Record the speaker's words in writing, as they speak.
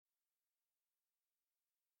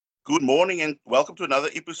Good morning and welcome to another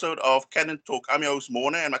episode of Canon Talk. I'm your host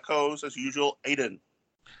Morna and my co-host as usual, Aiden.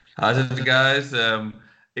 How's it, guys?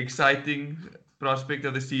 Exciting prospect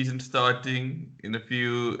of the season starting in a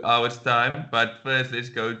few hours' time. But first, let's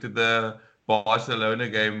go to the Barcelona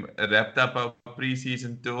game. Wrapped up our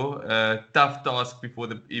preseason tour. Tough task before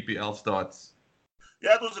the EPL starts.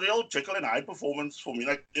 Yeah, it was a real Jekyll and Hyde performance for me,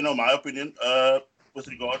 my opinion, with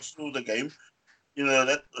regards to the game.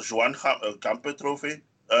 That Juan Gamper trophy.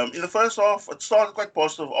 In the first half, it started quite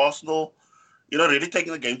positive. Arsenal, really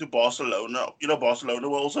taking the game to Barcelona. Barcelona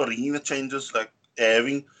were also ringing the changes, like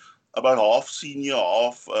having about half senior,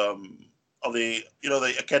 half of the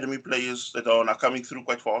academy players that are now coming through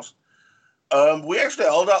quite fast. We actually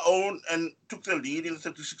held our own and took the lead in the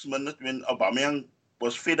 36th minute when Aubameyang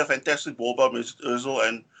was fed a fantastic ball by Mesut Ozil,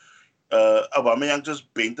 and Aubameyang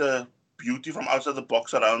just bent a beauty from outside the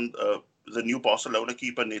box around the new Barcelona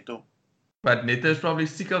keeper Neto. But Neto's probably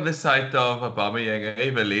sick of the sight of Aubameyang. Hey,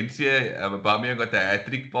 Valencia, Aubameyang got a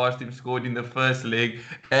hat-trick past him, scored in the first leg,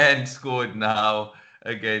 and scored now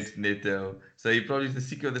against Neto. So he probably is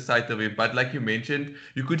sick of the sight of him. But like you mentioned,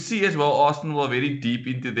 you could see as well Arsenal were very deep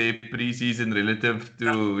into their preseason relative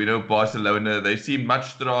to Barcelona. They seem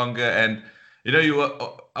much stronger, and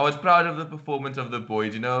I was proud of the performance of the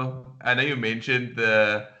boys. I know you mentioned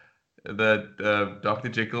the Dr.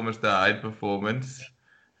 Jekyll Mr. Hyde performance.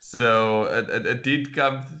 So it did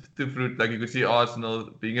come to fruit. Like you could see Arsenal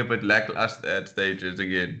being a bit lackluster at stages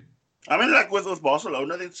again. I mean, like with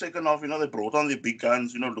Barcelona, the second half, they brought on the big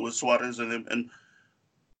guns, Luis Suarez and them. And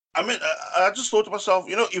I mean, I just thought to myself,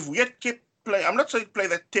 if we had kept playing, I'm not saying play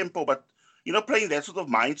that tempo, but, playing that sort of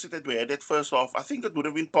mindset that we had that first half, I think it would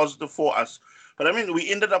have been positive for us. But I mean,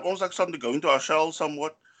 we ended up almost like starting to go into our shell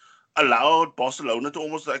somewhat, allowed Barcelona to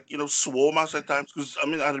almost like, swarm us at times. Because, I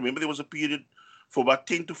mean, I remember there was a period for about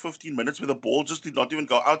 10 to 15 minutes where the ball just did not even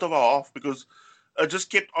go out of our half because it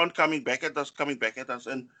just kept on coming back at us, coming back at us.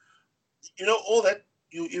 And, all that,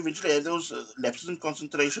 you eventually have those lapses in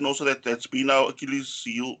concentration also that's been our Achilles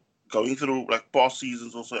heel going through like past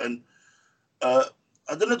seasons also. And uh,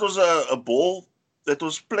 I think it was a ball that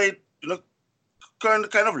was played, kind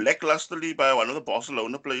of lacklusterly by one of the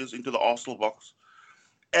Barcelona players into the Arsenal box.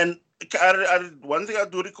 And one thing I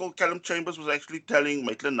do recall, Callum Chambers was actually telling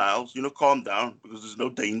Maitland-Niles, calm down because there's no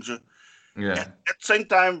danger. Yeah. At the same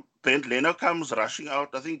time, Brent Leno comes rushing out.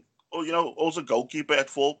 I think, also goalkeeper at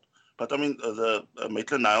fault. But I mean, the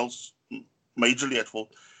Maitland-Niles majorly at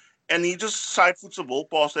fault. And he just side foots the ball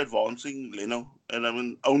past advancing Leno. And I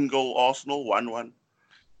mean, own goal, Arsenal, 1-1.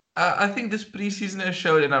 I think this preseason has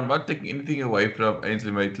showed, and I'm not taking anything away from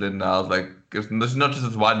Ainsley Maitland-Niles. Like, 'cause this is not just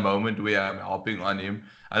this one moment where I'm hopping on him.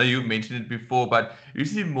 I know you mentioned it before, but you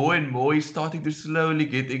see more and more he's starting to slowly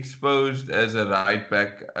get exposed as a right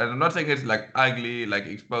back. And I'm not saying it's like ugly, like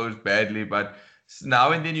exposed badly, but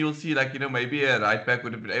now and then you'll see like maybe a right back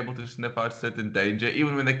would have been able to sniff out certain danger.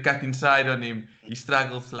 Even when they cut inside on him, he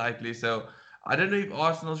struggles slightly. So I don't know if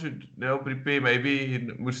Arsenal should prepare maybe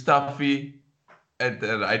Mustafi at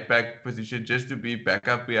the right back position just to be back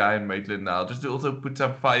up behind Maitland now, just to also put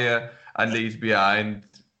some fire under his behind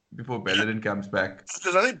before Bellerin comes back.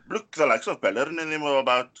 Because I think, look, the likes of Bellerin and them are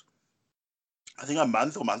about, I think, a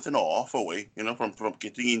month or month and a half away, from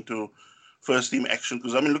getting into first team action.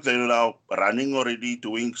 Because, I mean, look, they're now running already,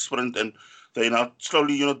 doing sprint, and they're now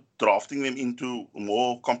slowly, drafting them into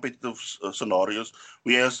more competitive scenarios.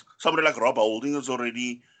 Whereas somebody like Rob Holding is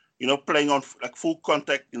already, playing on like full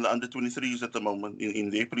contact in the under 23s at the moment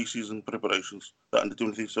in their preseason preparations, the under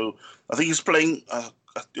 23s. So I think he's playing,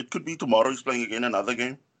 it could be tomorrow he's playing again another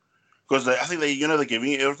game. Because I think they're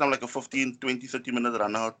giving every time like a 15, 20, 30-minute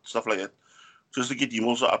run out, stuff like that, just to get him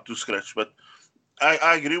also up to scratch. But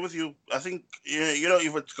I agree with you. I think,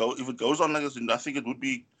 if it goes on like this, I think it would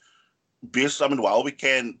be best, I mean, while we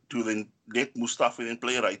can, to then let Mustafi then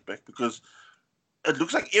play right back. Because it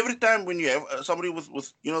looks like every time when you have somebody with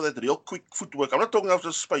that real quick footwork, I'm not talking about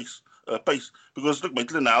just pace, because look,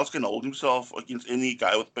 Maitland-Niles can hold himself against any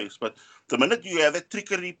guy with pace, but the minute you have that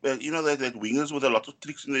trickery, that wingers with a lot of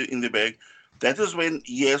tricks in the bag, that is when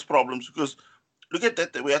he has problems. Because look at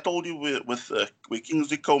that, where I told you with where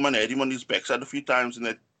Kingsley Coman had him on his backside a few times in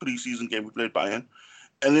that preseason game we played Bayern,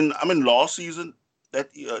 and then I mean last season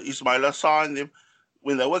that Ismail Assar and them,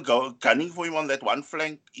 when they were gunning for him on that one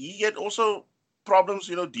flank, he had also problems,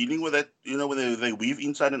 dealing with that, when they weave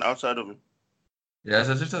inside and outside of him. Yeah,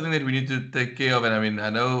 so it's just something that we need to take care of. And I mean, I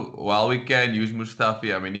know while we can use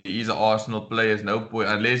Mustafi, I mean, he's an Arsenal player. There's no point,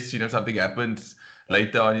 unless, something happens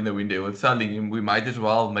later on in the window with selling him, we might as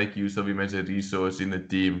well make use of him as a resource in the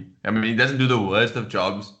team. I mean, he doesn't do the worst of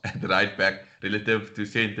jobs at the right back relative to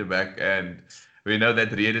centre back and we know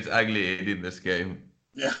that Reed is ugly head in this game.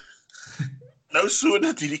 Yeah. No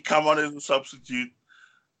sooner did he come on as a substitute.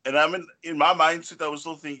 And I mean, in my mindset, I was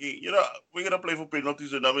still thinking, we're going to play for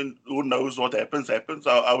penalties. And I mean, who knows what happens.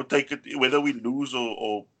 I would take it, whether we lose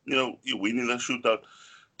or you win in a shootout,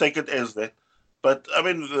 take it as that. But I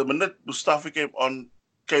mean, the minute Mustafi came on,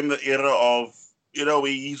 came the era of, where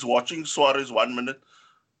he's watching Suarez 1 minute.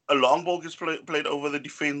 A long ball gets played over the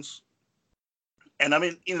defense. And I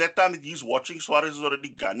mean, in that time that he's watching, Suarez is already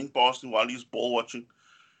gunning past him while he's ball watching.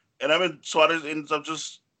 And I mean, Suarez ends up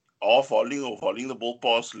just off falling the ball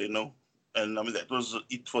past Leno. And I mean, that was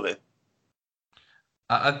it for that.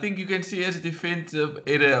 I think you can see as a defensive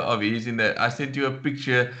error of his in that I sent you a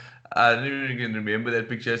picture. I don't even can remember that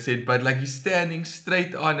picture I sent, but like he's standing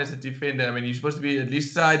straight on as a defender. I mean, you're supposed to be at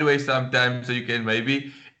least sideways sometimes, so you can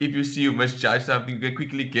maybe, if you see you misjudge something, you can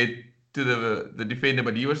quickly get to the defender.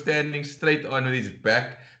 But he was standing straight on with his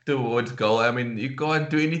back towards goal. I mean, you can't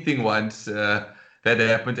do anything once that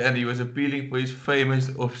happened, and he was appealing for his famous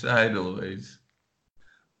offside always.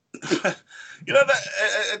 That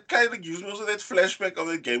it kind of gives me also that flashback of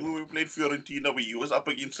the game when we played Fiorentina, where he was up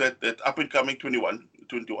against that up and coming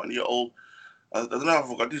 21-year-old. I don't know, I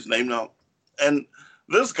forgot his name now. And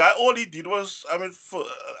this guy, all he did was, I mean,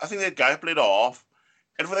 I think that guy played a half.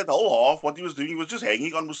 And for that whole half, what he was doing, he was just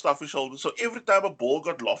hanging on Mustafi's shoulder. So every time a ball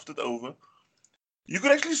got lofted over, you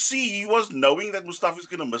could actually see he was knowing that Mustafi's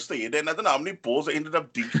going to miss the header. And I don't know how many balls they ended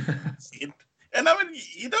up digging. And I mean,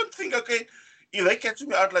 you don't think, okay, if they catch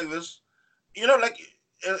me out like this, like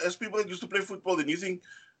as people that used to play football, then you think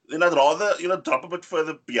then I'd rather drop a bit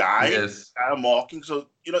further behind. Yes. Marking. So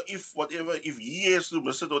if he has to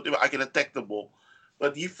miss it, whatever, I can attack the ball.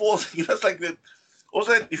 But he falls. It's like that.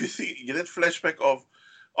 Also, if you see, you get that flashback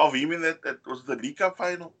of him in that was the League Cup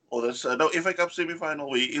final or the FA Cup semi-final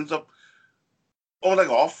where he ends up like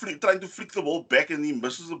trying to flick the ball back and he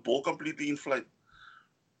misses the ball completely in flight.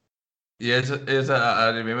 Yes, I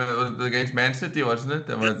remember it was against Man City, wasn't it?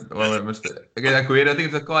 Yes. Again, Aguero, I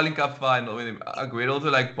think it's a Carling Cup final with him. Aguero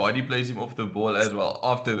also like body plays him off the ball as well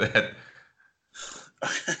after that.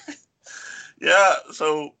 Yeah,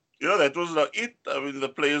 so that was it. I mean, the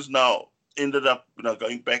players now ended up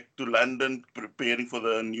going back to London, preparing for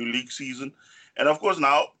the new league season, and of course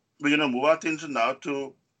now we're gonna move our attention now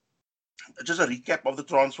to just a recap of the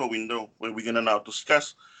transfer window, where we're gonna now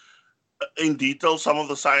discuss in detail some of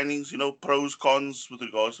the signings, pros, cons with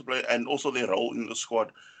regards to play, and also their role in the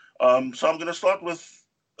squad. So I'm gonna start with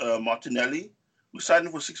Martinelli. We signed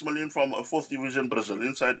him for $6 million from a fourth division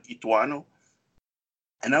Brazilian side, Ituano.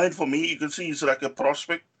 And I mean, for me, you can see he's like a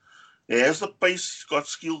prospect. He has the pace, got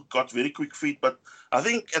skill, got very quick feet. But I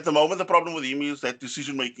think at the moment, the problem with him is that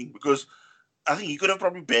decision making, because I think he could have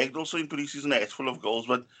probably bagged also in preseason a hatful of goals.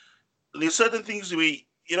 But there's certain things where,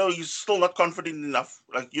 he's still not confident enough.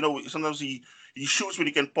 Like, sometimes he shoots when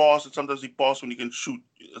he can pass, and sometimes he passes when he can shoot,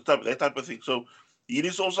 that type of thing. So he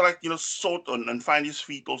needs also like, sort on and find his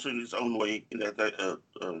feet also in his own way in that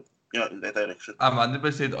in that direction. I'm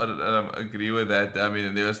 100% agree with that. I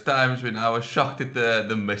mean, there was times when I was shocked at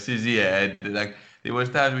the misses he had. Like there was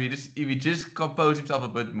times where if he just composed himself a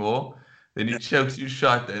bit more, then he chokes you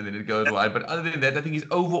shot and then it goes wide. But other than that, I think his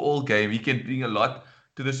overall game, he can bring a lot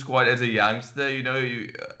to the squad as a youngster.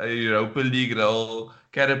 A Europa League role,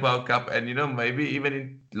 Carabao Cup, and maybe even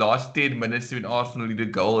in last 10 minutes when Arsenal need a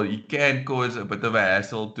goal, he can cause a bit of a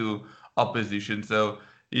hassle to opposition. So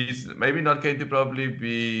he's maybe not going to probably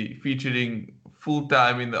be featuring full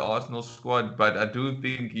time in the Arsenal squad, but I do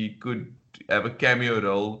think he could have a cameo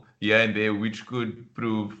role here and there, which could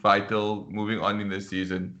prove vital moving on in the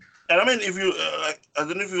season. And I mean, if you, I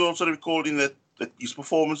don't know if you also recalled in that his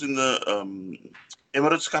performance in the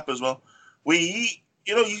Emirates Cup as well, where he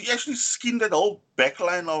actually skinned that whole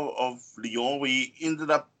backline of Lyon, where he ended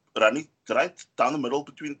up running right down the middle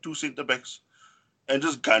between two centre backs and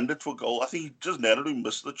just gunned it for goal. I think he just narrowly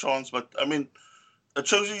missed the chance, but I mean, it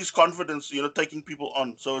shows you his confidence, taking people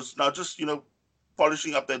on. So it's now just,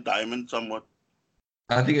 polishing up that diamond somewhat.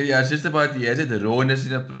 I think it's just about he has the rawness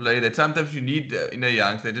in a play that sometimes you need in a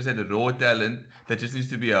youngster. Just had the raw talent that just needs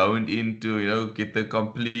to be honed in to get the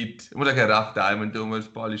complete, almost like a rough diamond to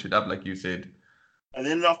almost polish it up, like you said. And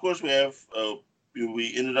then of course we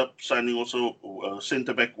ended up signing also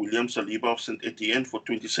centre back William Saliba of Saint Etienne for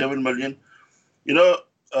 27 million.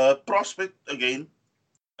 Prospect again.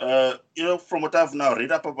 From what I've now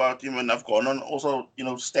read up about him, and I've gone on also,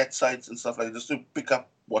 stat sites and stuff like that, just to pick up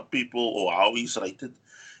what people or how he's rated.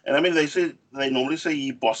 And I mean, they normally say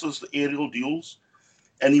he bosses the aerial duels,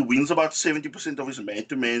 and he wins about 70% of his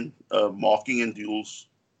man-to-man marking and duels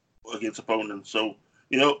against opponents. So,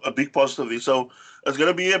 a big positive there. So it's going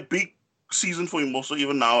to be a big season for him also,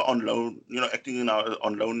 even now on loan, acting now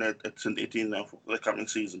on loan at St. Etienne now for the coming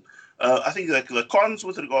season. I think that the cons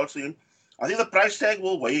with regards to him, I think the price tag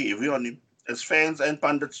will weigh heavy on him as fans and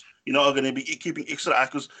pundits, are going to be keeping extra eye.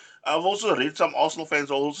 Because I've also read some Arsenal fans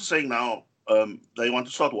are also saying now they want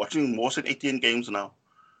to start watching more St. Etienne games now,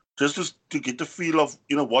 just to get the feel of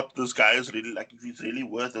what this guy is really like, if he's really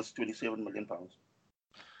worth us £27 million.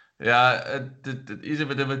 Yeah, it is a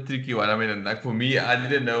bit of a tricky one. I mean, like for me, I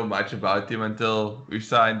didn't know much about him until we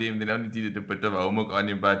signed him. Then I only did a bit of homework on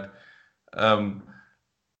him. But um,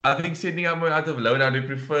 I think sending him out of loan, I'd have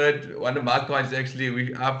preferred. One of my cons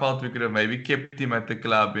actually, I felt we could have maybe kept him at the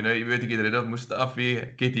club. If we had to get rid of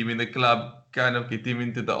Mustafi, get him in the club, kind of get him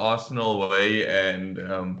into the Arsenal way, and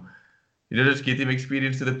just get him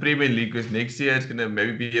experience to the Premier League. Because next year it's gonna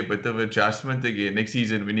maybe be a bit of adjustment again next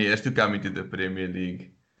season when he has to come into the Premier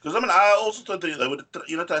League. Because I also thought they would,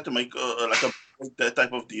 try to make like that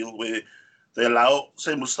type of deal where they allow,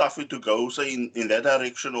 say, Mustafi to go, say, in that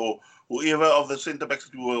direction, or whoever of the centre backs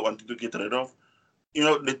that we were wanting to get rid of.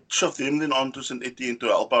 They shift him then on to St. Etienne to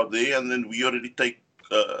help out there, and then we already take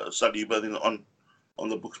Saliba then on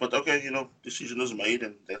the books. But okay, decision is made,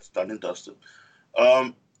 and that's done and dusted.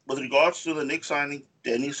 With regards to the next signing,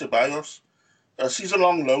 Dani Ceballos, a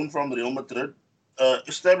season-long loan from Real Madrid,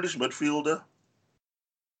 established midfielder.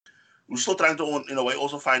 We're still trying to, in a way,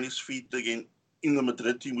 also find his feet again in the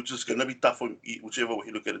Madrid team, which is going to be tough for him, whichever way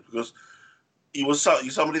you look at it, because he's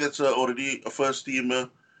somebody that's already a first teamer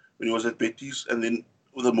when he was at Betis, and then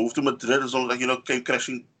with the move to Madrid, it's almost like, came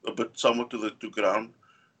crashing a bit somewhat to ground,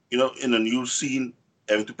 in a new scene,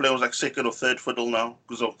 having to play was like second or third fiddle now,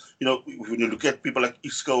 because of, when you look at people like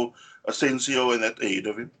Isco, Asensio, and that ahead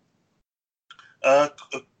of him. A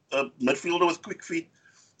midfielder with quick feet,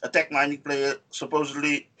 attack-minded player,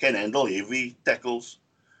 supposedly can handle heavy tackles.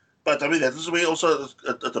 But I mean, that is where also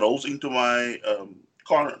it rolls into my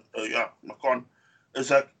con. My con is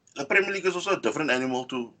that the Premier League is also a different animal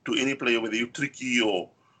to any player, whether you're tricky or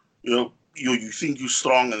you think you're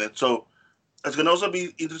strong, and that. So it's going to also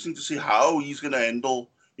be interesting to see how he's going to handle.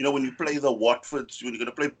 When you play the Watfords, when you're going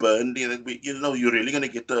to play Burnley, and that you're really going to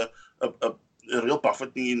get a real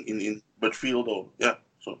buffeting in midfield, or yeah.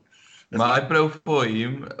 So. My pro for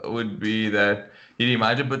him would be that he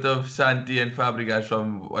reminds a bit of Santi and Fabregas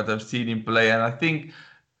from what I've seen him play. And I think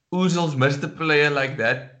Ozil's missed a player like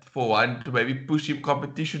that for one to maybe push him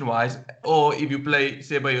competition-wise. Or if you play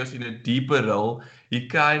Ceballos in a deeper role, he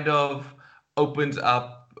kind of opens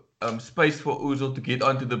up space for Ozil to get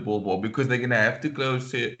onto the ball because they're going to have to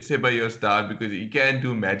close Ceballos down because he can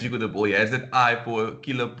do magic with the ball. He has that eye for a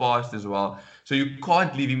killer pass as well. So you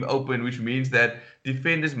can't leave him open, which means that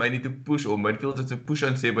defenders may need to push or midfielders to push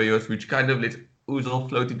on Ceballos, which kind of lets Ozil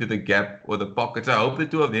float into the gap or the pocket. So I hope the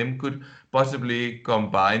two of them could possibly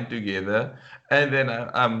combine together. And then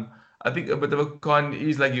I think a bit of a con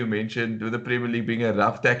is, like you mentioned, with the Premier League being a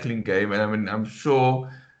rough tackling game. And I mean, I'm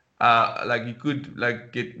sure like he could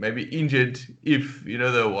get maybe injured if,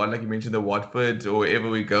 the one, like you mentioned, the Watfords or wherever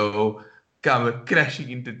we go, come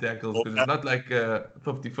crashing into tackles because it's not like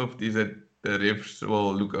 50-50s that the refs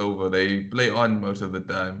will look over. They play on most of the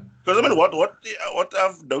time. Because I mean, what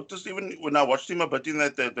I've noticed even when I watched him a bit in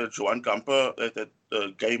that Joan Camper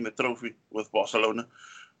that game, the trophy with Barcelona,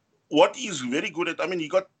 what he's very good at. I mean, he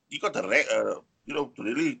got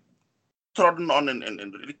really trodden on and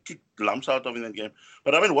really kicked lumps out of in that game.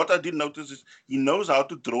 But I mean, what I did notice is he knows how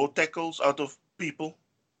to draw tackles out of people.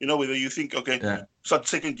 Whether you think, okay, start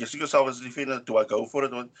second guessing yourself as a defender, do I go for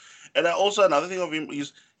it? And also another thing of him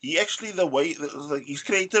is he actually, the way, like his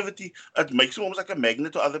creativity, it makes him almost like a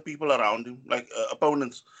magnet to other people around him, like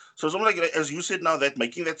opponents. So it's almost like, as you said now, that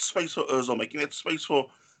making that space for Ozil, making that space for,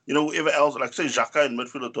 whoever else, like say Xhaka in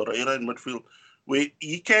midfield or Torreira in midfield, where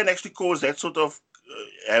he can actually cause that sort of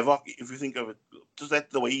havoc, if you think of it. Just that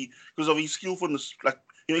the way because of his skillfulness, like,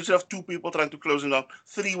 instead of two people trying to close him down,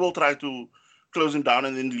 three will try to close him down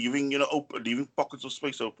and then leaving pockets of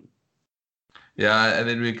space open. Yeah, and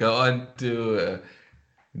then we go on to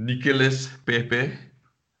Nicolas Pepe.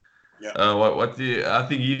 Yeah. I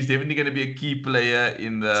think he's definitely going to be a key player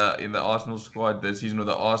in the Arsenal squad this season, or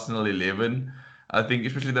the Arsenal 11. I think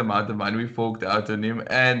especially the amount of money we forked out on him,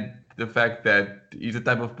 and the fact that he's the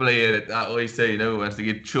type of player that I always say, wants to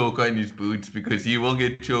get chalk on his boots, because he will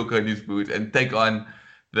get chalk on his boots and take on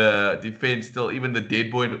the defense still, even the dead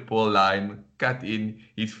ball line, cut in.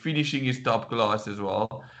 He's finishing his top class as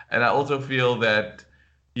well. And I also feel that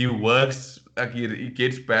he works, like he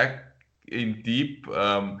gets back in deep.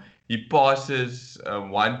 He passes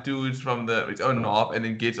 1-2s from its own half and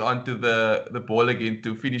then gets onto the ball again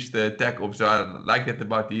to finish the attack off. So I like that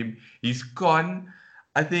about him. He's con.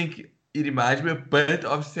 I think he reminds me a bit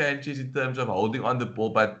of Sanchez in terms of holding on the ball,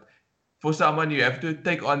 but for someone you have to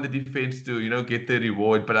take on the defense to, get the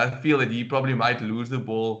reward. But I feel that he probably might lose the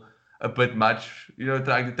ball a bit much,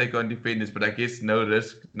 trying to take on defenders. But I guess no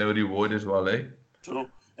risk, no reward as well, eh? True.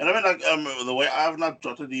 And I mean, like, the way I've not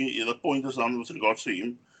jotted the pointers down with regards to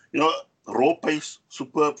him, raw pace,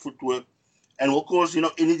 superb footwork, and will cause,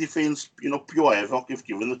 any defense, pure havoc if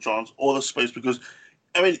given the chance or the space. Because,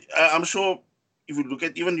 I mean, I'm sure if you look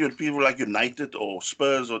at even your people like United or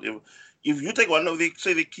Spurs or whatever, if you take one of the,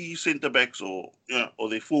 say, the key centre backs or, or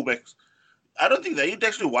the full backs, I don't think they'd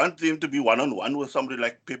actually want them to be one-on-one with somebody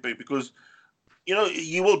like Pepe because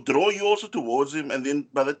he will draw you also towards him, and then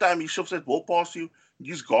by the time he shoves that ball past you,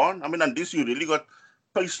 he's gone. I mean, unless you really got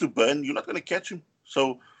pace to burn, you're not going to catch him.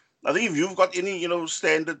 So I think if you've got any,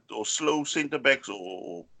 standard or slow centre backs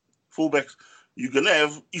or full backs, you're going to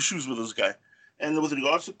have issues with this guy. And with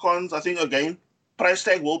regards to cons, I think, again, price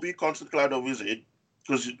tag will be a constant cloud over his head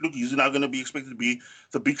because, look, he's now going to be expected to be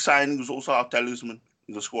the big signing who's also our talisman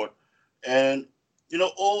in the squad. And,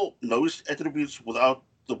 all knows attributes without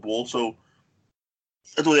the ball. So,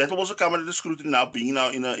 that will also come under the scrutiny now, being now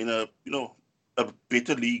in a a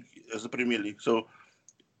better league as the Premier League. So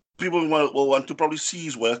people will want to probably see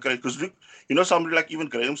his work, right? Because look, somebody like even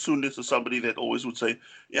Graham Souness is somebody that always would say,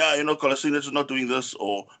 yeah, Kolasinac is not doing this,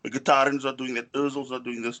 or Mkhitaryan's not doing that, Ozil's not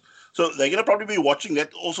doing this. So they're gonna probably be watching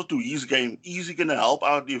that also to his game. Is he gonna help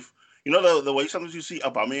out if the way sometimes you see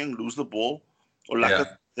Aubameyang lose the ball, or like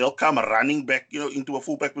they'll come running back, into a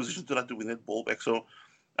fullback position to try to win that ball back. So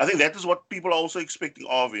I think that is what people are also expecting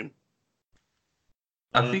of him.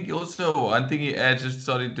 I think also one thing he adds, just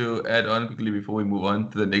sorry to add on quickly before we move on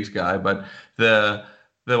to the next guy, but the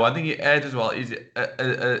one thing he adds as well is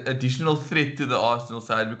a additional threat to the Arsenal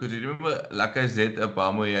side because you remember, like I said,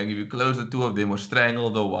 Aubameyang, if you close the two of them or strangle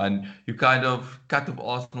the one, you kind of cut off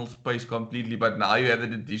Arsenal's space completely. But now you have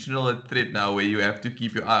an additional threat now where you have to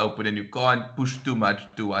keep your eye open and you can't push too much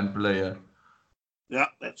to one player. Yeah,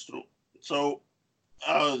 that's true. So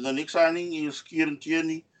the next signing is Kieran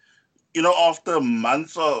Tierney. After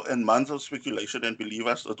months and months of speculation, and believe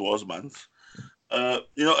us, it was months.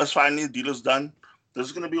 As finally the deal is done, this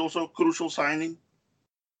is going to be also a crucial signing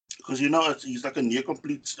because he's like a near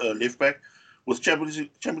complete left back with Champions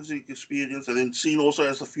League experience, and then seen also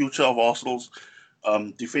as the future of Arsenal's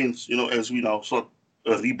defense. As we now start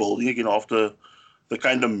rebuilding again after the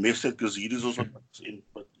kind of mess that Gazidis also in.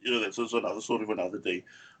 But that's also another story for another day.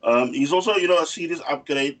 He's also a serious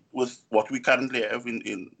upgrade with what we currently have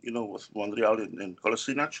in with Monreal and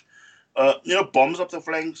Kolasinac. Bombs up the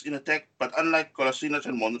flanks in attack, but unlike Kolasinac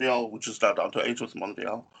and Monreal, which is now down to 8 with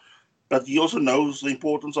Monreal, but he also knows the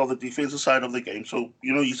importance of the defensive side of the game. So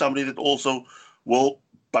he's somebody that also will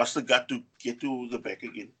bust the gut to get to the back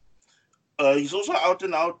again. He's also out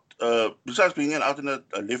and out. Besides being an out and out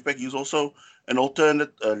left back, he's also an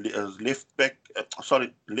alternate left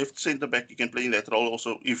centre back. He can play in that role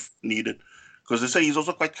also if needed, because they say he's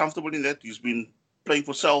also quite comfortable in that. He's been playing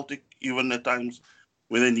for Celtic even at times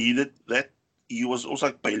when they needed that. He was also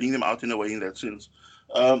like bailing them out in a way in that sense.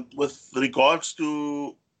 With regards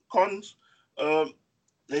to cons,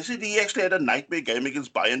 they said he actually had a nightmare game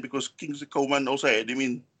against Bayern because Kingsley Coman also had him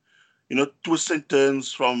in twists and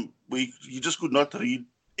turns from where you just could not read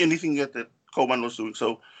anything that Coman was doing.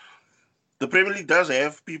 So the Premier League does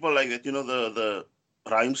have people like that, the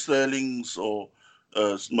Raheem Sterlings or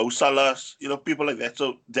Mo Salahs, people like that.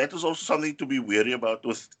 So that is also something to be wary about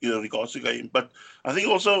with regards to game. But I think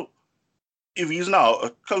also if he's now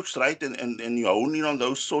coached right and you hone in on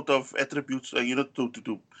those sort of attributes,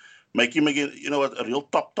 to make him again, a real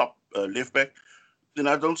top left back, then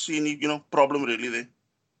I don't see any problem really there.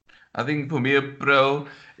 I think for me, a pro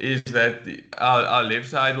is that our left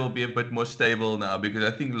side will be a bit more stable now because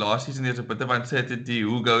I think last season there's a bit of uncertainty.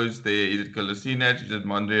 Who goes there? Is it Kolasinac? Is it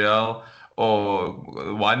Monreal? Or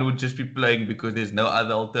one would just be playing because there's no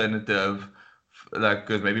other alternative. Like,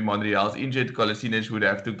 because maybe Monreal's injured, Kolasinac would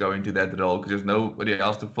have to go into that role because there's nobody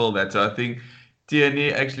else to fill that. So I think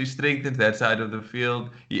Tierney actually strengthens that side of the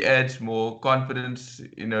field. He adds more confidence,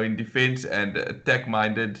 in defense and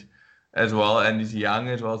attack-minded as well, and he's young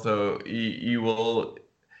as well, so he will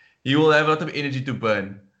have a lot of energy to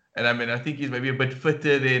burn. And I mean, I think he's maybe a bit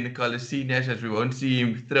fitter than Kolasinac, as we won't see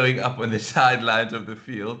him throwing up on the sidelines of the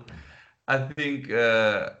field. I think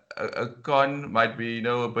a con might be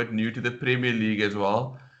a bit new to the Premier League as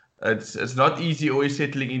well. It's not easy always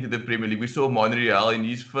settling into the Premier League. We saw Monreal in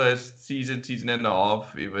his first season and a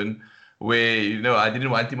half even, where I didn't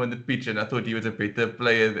want him on the pitch and I thought he was a better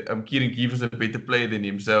player. Kieran Gibbs was a better player than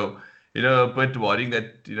him, so a bit worrying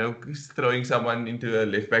that, throwing someone into a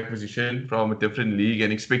left back position from a different league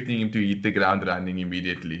and expecting him to hit the ground running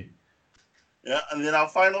immediately. Yeah, and then our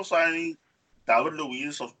final signing, David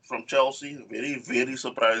Luiz from Chelsea, a very, very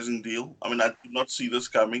surprising deal. I mean, I did not see this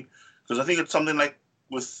coming because I think it's something like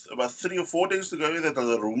with about 3 or 4 days to go that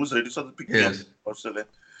the rumors already started picking up. Yes.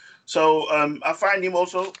 So I find him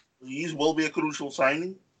also, he will be a crucial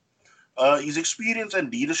signing. His experience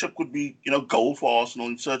and leadership could be, gold for Arsenal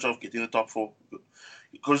in search of getting the top four.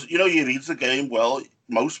 Because, he reads the game well,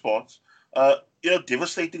 most parts.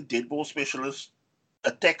 Devastating dead ball specialist,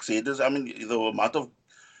 attacks headers. I mean, the amount of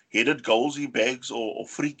headed goals he bags or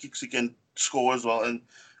free kicks he can score as well. And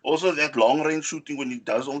also that long range shooting when he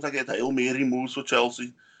does almost like that Hail Mary moves for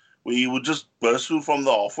Chelsea, where he would just burst through from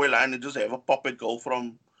the halfway line and just have a pop at goal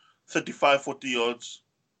from 35, 40 yards.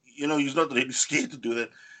 He's not really scared to do that.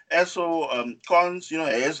 As for Cons,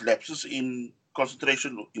 has lapses in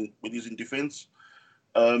concentration when he's in defense.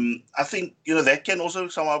 I think that can also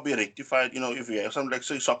somehow be rectified. If you have something like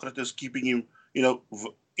say Socrates keeping him,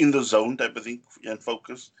 in the zone type of thing and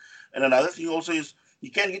focus. And another thing also is he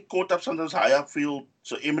can get caught up sometimes high upfield.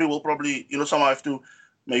 So Emery will probably somehow have to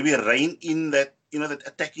maybe rein in that that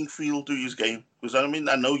attacking feel to his game. Because I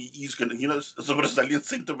know he's gonna as a Brazilian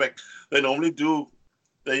centre back they normally do.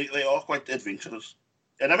 They are quite adventurous.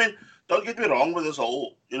 And I mean, don't get me wrong with this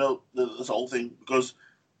whole this whole thing because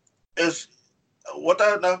as what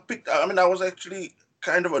I now picked. I mean, I was actually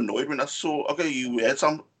kind of annoyed when I saw. Okay, you had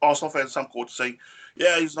some Arsenal fans, some coach saying,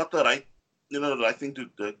 "Yeah, he's not the right, the right thing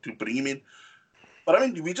to bring him in." But I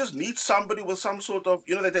mean, we just need somebody with some sort of,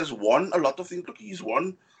 that has won a lot of things. Look, he's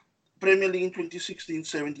won Premier League in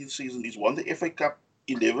 2016-17 season. He's won the FA Cup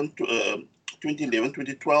 2011,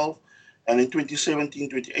 2012, and in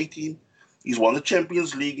 2017-2018. He's won the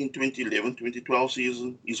Champions League in 2011-2012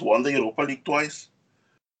 season. He's won the Europa League twice.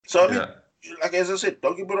 So I mean, Yeah. like as I said,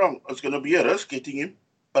 don't get me wrong, it's going to be a risk getting him.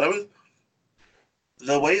 But I mean,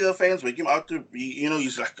 the way the fans make him out to be,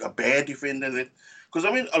 he's like a bad defender. Because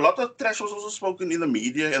I mean, a lot of trash was also spoken in the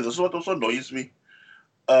media, and this is what also annoys me.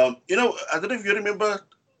 I don't know if you remember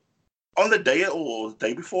on the day or the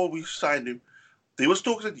day before we signed him, there was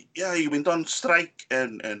talks that he went on strike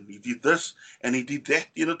and he did this and he did that,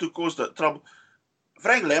 to cause the trouble.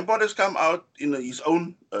 Frank Lampard has come out in his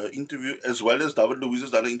own interview, as well as David Luiz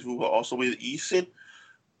has done an interview also where he said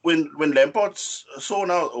when Lampard saw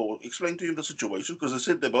now or explained to him the situation, because they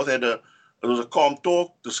said they both had it was a calm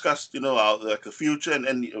talk, discussed how like the future,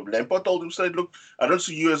 and Lampard told him straight, look, I don't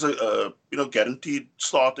see you as a guaranteed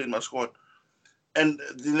starter in my squad, and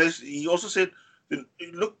then he also said,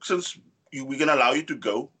 look, since we're going to allow you to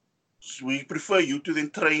go, we prefer you to then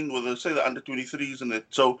train with say the under 23s and that.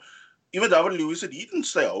 So even David Lewis said he didn't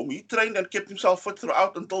stay home. He trained and kept himself fit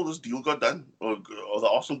throughout until this deal got done, or the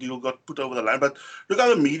Arsenal deal got put over the line. But look how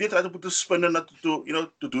the media tried to put a spin in it to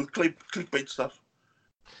do clickbait stuff.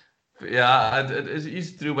 Yeah, it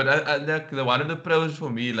is true, but I like the one of the pros for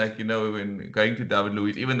me, like when going to David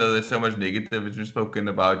Luiz, even though there's so much negative which was spoken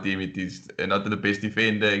about him, it is not the best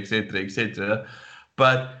defender, etc., etc.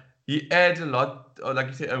 But he adds a lot, or like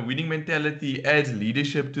you said, a winning mentality. He adds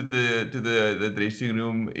leadership to the dressing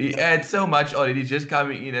room. He Yeah, adds so much already just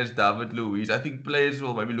coming in as David Luiz. I think players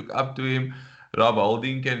will maybe look up to him. Rob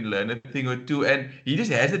Holding can learn a thing or two, and he just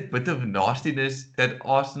has a bit of nastiness that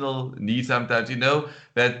Arsenal needs sometimes.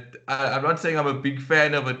 That I'm not saying I'm a big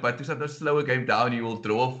fan of it, but to sometimes slow a game down, he will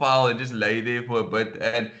draw a foul and just lay there for a bit,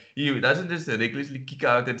 and he doesn't just recklessly kick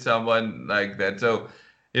out at someone like that. So,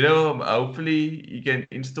 hopefully he can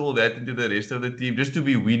install that into the rest of the team just to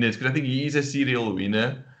be winners, because I think he is a serial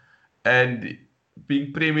winner, and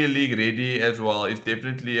being Premier League ready as well is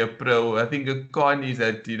definitely a pro. I think a con is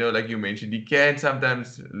that, like you mentioned, he can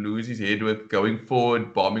sometimes lose his head with going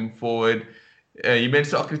forward, bombing forward. Him and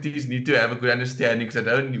Socrates need to have a good understanding, because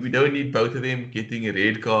we don't need both of them getting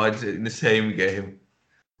red cards in the same game.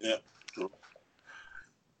 yeah, true.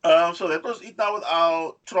 So that was it now with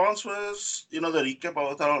our transfers. The recap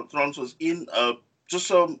of our transfers in. Just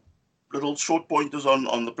some little short pointers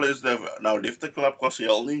on the players that have now left the club.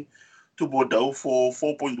 Koscielny to Bordeaux for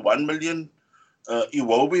 4.1 million.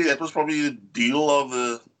 Iwobi, that was probably the deal of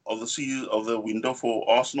the season of the window for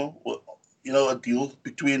Arsenal. A deal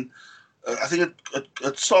between I think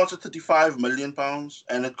it starts at 35 million pounds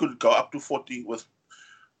and it could go up to 40 with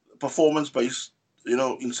performance based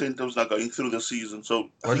incentives now going through the season. So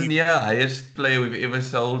I think Wasn't he the highest player we've ever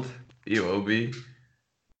sold? Iwobi.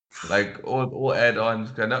 Like all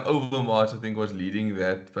add-ons, kind of Overmars, I think, was leading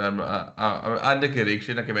that. But I'm under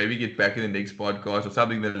correction. I can maybe get back in the next podcast or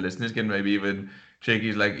something that the listeners can maybe even check.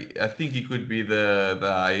 Is like I think he could be the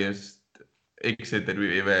highest exit that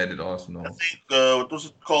we've ever had at I Arsenal. think what was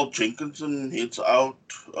it called? Jenkinson heads out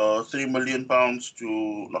 £3 million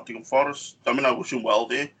to Nottingham Forest. I mean, I wish him well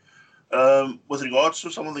there. With regards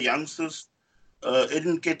to some of the youngsters,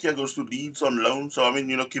 Eden Ketia goes to Leeds on loan. So I mean,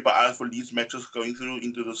 keep an eye out for Leeds matches going through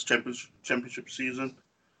into this championship season.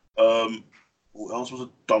 Who else was it?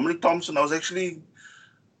 Dominic Thompson. I was actually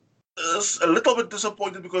a little bit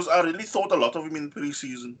disappointed because I really thought a lot of him in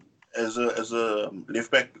pre-season as a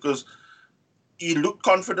left back because he looked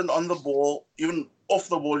confident on the ball, even off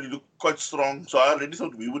the ball he looked quite strong. So I really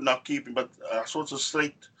thought we would not keep him, but I saw it's a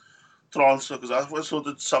straight transfer because I first thought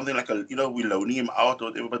it's something like we're loaning him out or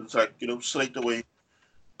whatever, but it's like straight away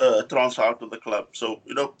transfer out of the club. So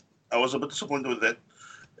I was a bit disappointed with that,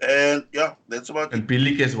 and yeah, that's about it. And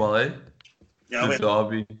Bilic as well, eh? Yeah, The we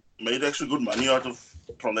derby. made actually good money out of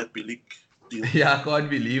from that Bilic deal. Yeah, I can't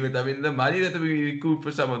believe it. I mean, the money that we recouped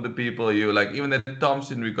for some of the people, like even that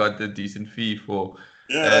Thompson, we got a decent fee for,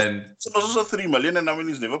 Yeah, and so it was also 3 million, and I mean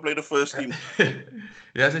he's never played a first team.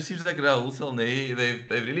 yeah, so it seems like Raul they've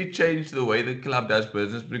really changed the way the club does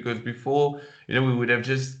business because before, we would have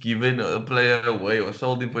just given a player away or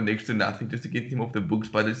sold him for next to nothing just to get him off the books.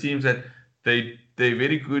 But it seems that they're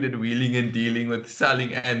very good at wheeling and dealing with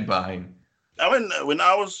selling and buying. I mean, when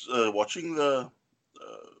I was watching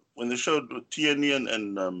when they showed Tierney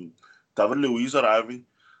and David Luiz arriving,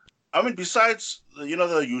 I mean, besides the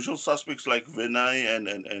usual suspects like Vinay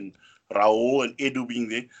and Raul and Edu being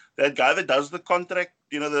there, that guy that does the contract,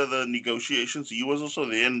 the negotiations, he was also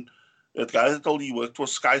there, and that guy that told he worked for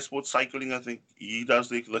Sky Sports Cycling, I think he does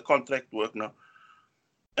the contract work now.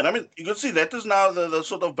 And I mean, you can see that is now the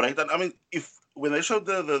sort of breakdown. I mean, if when they showed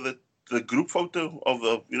the group photo of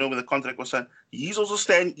the when the contract was signed, he's also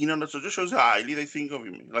standing in on it. So it just shows how highly they think of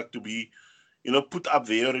him, like to be put up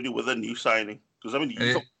there already with a new signing. Because I mean,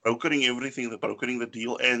 he's And brokering everything, the brokering the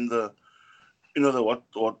deal and the the what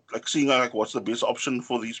like seeing like what's the best option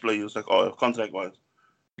for these players, like contract wise.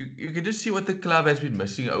 you can just see what the club has been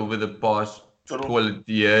missing over the past So call it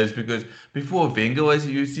years because before Wenger was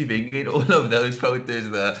you see Wenger in all of those photos,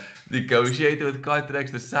 the negotiator with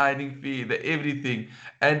contracts, the signing fee, the everything.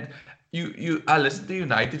 And I listen to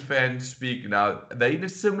United fans speak now. They're in a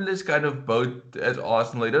similar kind of boat as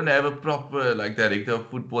Arsenal. They don't have a proper like director of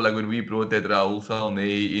football like when we brought that Raul Salne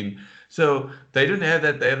in. So they don't have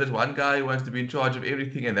that. They have this one guy who wants to be in charge of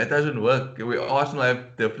everything, and that doesn't work. We Arsenal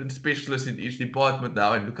have different specialists in each department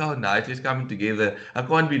now, and look how nice it's coming together. I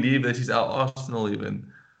can't believe this is our Arsenal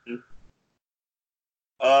even.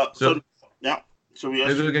 So so yeah, so we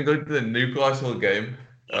maybe actually we can go to the Newcastle game.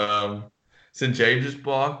 yeah. St James's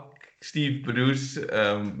Park. Steve Bruce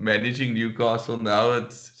managing Newcastle now.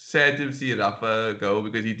 It's sad to see Rafa go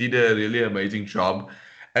because he did a really amazing job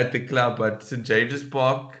at the club. But St James's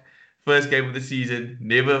Park, first game of the season,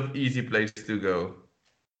 never easy place to go.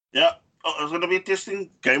 Yeah, it's going to be a testing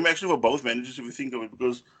game actually for both managers if you think of it.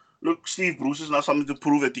 Because look, Steve Bruce is now something to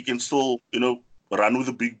prove that he can still, run with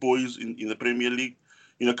the big boys in the Premier League.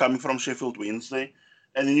 Coming from Sheffield Wednesday,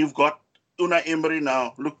 and then you've got Unai Emery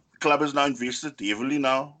now. Look, the club has now invested heavily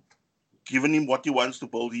now, given him what he wants to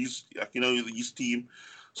build his team.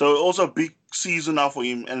 So also a big season now for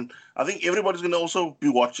him, and I think everybody's going to also be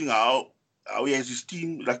watching how he has his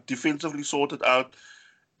team like defensively sorted out.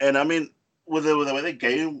 And I mean, with the way the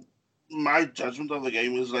game, my judgment of the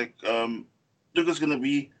game is like, look, it's going to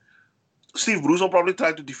be Steve Bruce will probably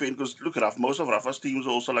try to defend because look, most of Rafa's teams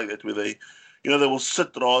are also like that, where they will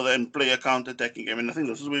sit rather and play a counter-attacking game. And I think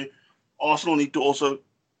this is where Arsenal need to also,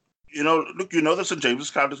 look, the St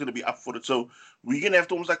James's crowd is going to be up for it, so we're going to have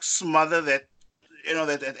to almost like smother that,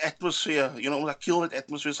 that atmosphere, almost like kill that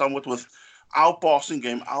atmosphere somewhat with our passing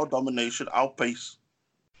game, our domination, our pace.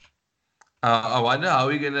 I wonder how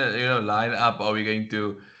we're gonna, line up. Are we going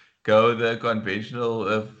to go the conventional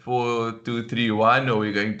 4-2-3-1, or are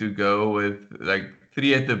we going to go with like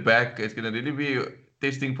three at the back? It's gonna really be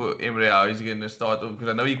testing for Emre how he's gonna start off because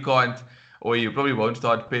I know he can't, or he probably won't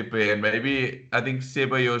start Pepe, and maybe I think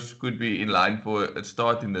Ceballos could be in line for a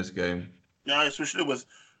start in this game. Yeah, especially with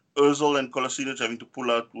Ozil and Kolasinac having to pull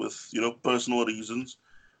out with personal reasons.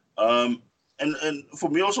 Um, and for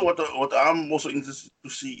me also, what I'm also interested to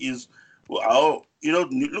see is how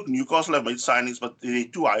look, Newcastle have made signings, but the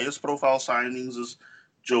two highest profile signings is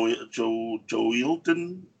Joe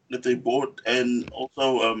Hilton that they bought, and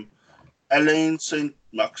also Alain Saint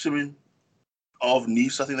Maximin of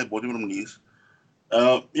Nice. I think they bought him from Nice.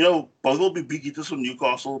 Both will be big hitters for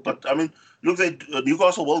Newcastle, but I mean, look,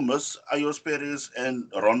 Newcastle will miss Ayos Perez and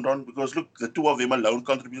Rondon because look, the two of them alone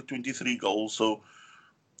contributed 23 goals. So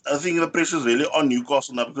I think the pressure is really on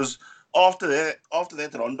Newcastle now because after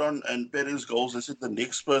that Rondon and Perez goals, I said the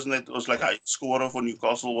next person that was like a scorer for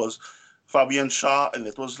Newcastle was Fabian Shah, and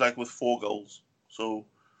that was like with 4 goals. So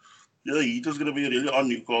yeah, the heat is going to be really on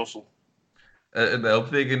Newcastle. And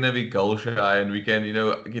hopefully they're gonna be goal shy and we can,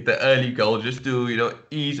 get the early goal just to,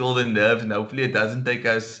 ease all the nerves and hopefully it doesn't take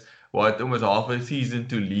us almost half a season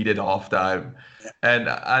to lead at halftime. Yeah, And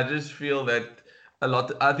I just feel that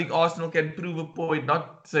I think Arsenal can prove a point,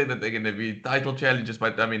 not say that they're gonna be title challengers,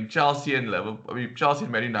 but I mean Chelsea and Liverpool, Chelsea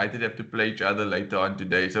and Man United have to play each other later on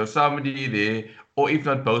today. So somebody there, or if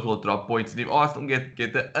not both, will drop points. And if Arsenal get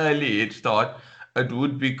the early head start, it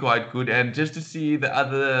would be quite good. And just to see the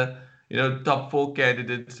other top four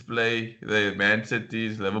candidates play the Man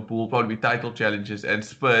Cities, Liverpool, probably title challenges, and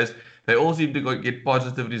Spurs. They all seem to get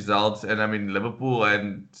positive results. And I mean, Liverpool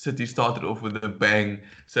and City started off with a bang.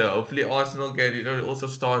 So hopefully Arsenal can, also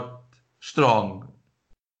start strong.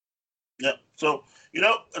 yeah. So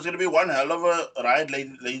it's going to be one hell of a ride,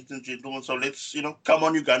 ladies and gentlemen. So let's come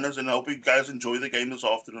on, you Gunners, and I hope you guys enjoy the game this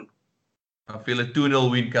afternoon. I feel a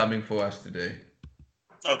 2-0 win coming for us today.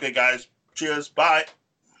 Okay, guys. Cheers. Bye.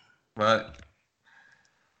 But